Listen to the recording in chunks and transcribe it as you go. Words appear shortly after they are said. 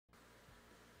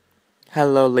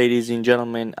Hello, ladies and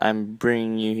gentlemen. I'm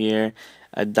bringing you here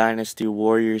a Dynasty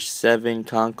Warriors 7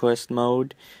 Conquest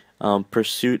mode,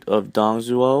 Pursuit of Dong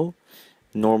Zhuo,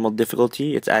 normal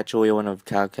difficulty. It's actually one of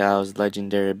Cao Cao's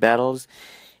legendary battles.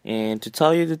 And to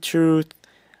tell you the truth,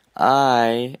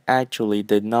 I actually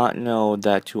did not know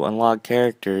that to unlock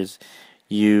characters,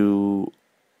 you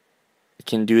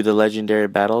can do the legendary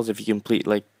battles if you complete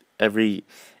if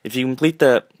you complete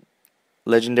the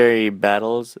legendary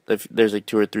battles. If there's like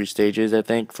 2 or 3 stages, I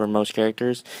think, for most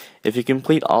characters. If you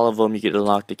complete all of them, you can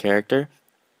unlock the character.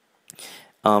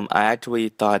 I actually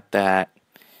thought that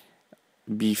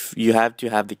you have to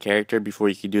have the character before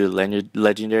you can do the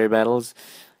legendary battles,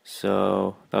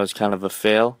 so that was kind of a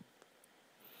fail.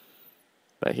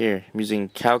 But here, I'm using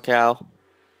Cao Cao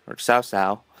or Cao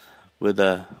Cao with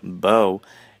a bow,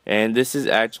 and this is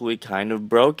actually kind of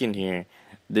broken here.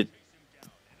 The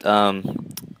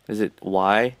is it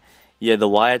Y? Yeah, the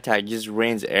Y attack just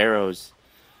rains arrows.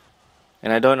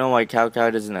 And I don't know why Cao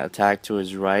Cao doesn't attack to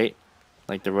his right,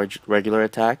 like the regular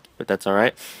attack, but that's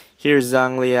alright. Here's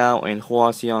Zhang Liao and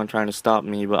Hua Xiong trying to stop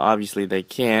me, but obviously they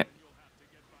can't.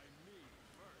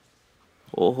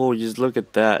 Oh, just look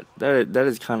at that. That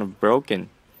is kind of broken.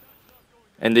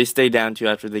 And they stay down too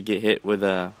after they get hit with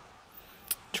a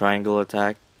triangle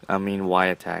attack. I mean Y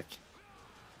attack.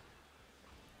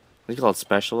 What's it called?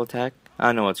 Special attack? I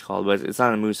don't know what it's called, but it's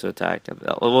not a Musa attack.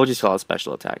 We'll just call it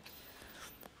special attack.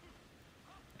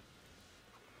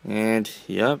 And,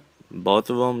 yep, both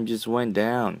of them just went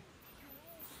down.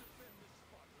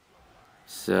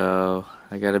 So,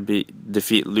 I gotta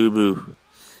defeat Lubu.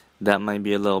 That might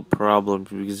be a little problem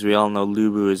because we all know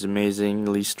Lubu is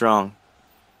amazingly strong.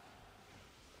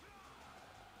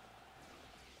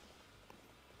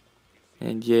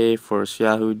 And yay for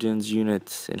Xiahou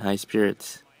units in high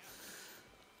spirits.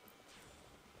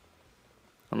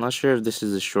 I'm not sure if this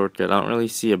is a shortcut. I don't really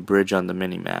see a bridge on the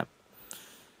mini-map.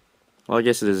 Well, I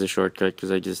guess it is a shortcut because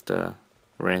I just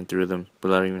ran through them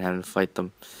without even having to fight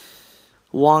them.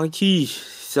 Wang Qi,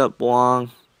 sup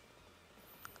Wang?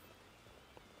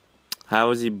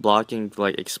 How is he blocking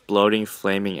like exploding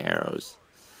flaming arrows?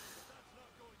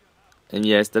 And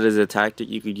yes, that is a tactic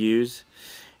you could use.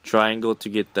 Triangle to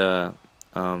get the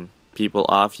people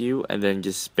off you, and then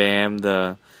just spam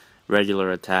the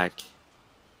regular attack.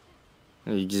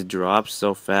 And he just drops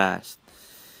so fast.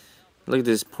 Look at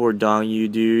this poor Dong Yu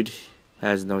dude.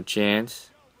 Has no chance.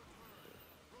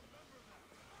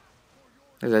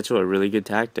 That's actually a really good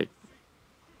tactic.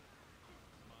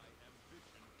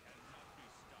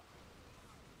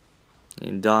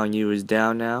 And Dong Yu is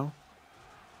down now.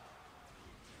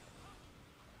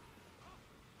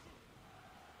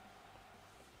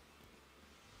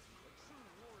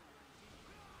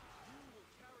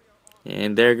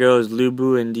 And there goes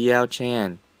Lubu and Diao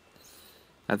Chan.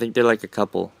 I think they're like a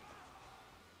couple.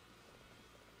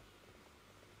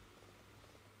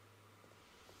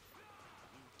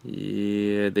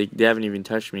 Yeah, they haven't even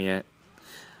touched me yet.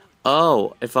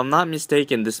 Oh, if I'm not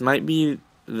mistaken, this might be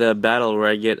the battle where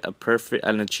I get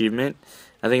an achievement.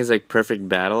 I think it's like perfect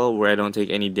battle where I don't take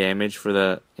any damage for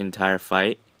the entire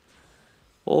fight.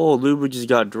 Oh, Lubu just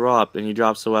got dropped, and he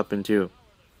drops a weapon too.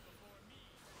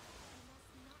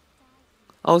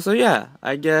 Oh, so yeah,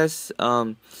 I guess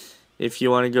if you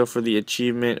want to go for the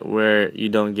achievement where you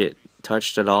don't get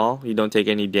touched at all, you don't take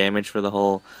any damage for the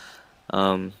whole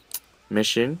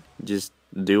mission, just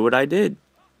do what I did.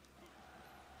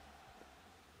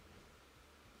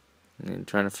 And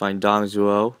trying to find Dong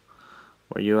Zhuo.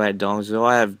 Where you at, Dong Zhuo?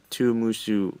 I have 2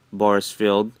 Musu bars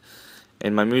filled.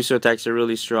 And my Musu attacks are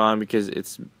really strong because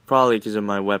it's probably because of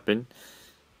my weapon.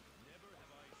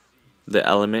 The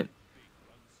element.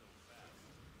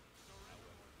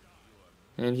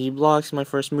 And he blocks my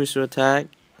first Musu attack.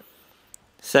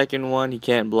 Second one, he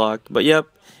can't block. But yep,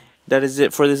 that is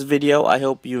it for this video. I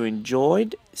hope you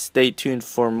enjoyed. Stay tuned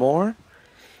for more.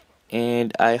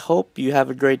 And I hope you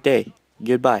have a great day.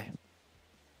 Goodbye.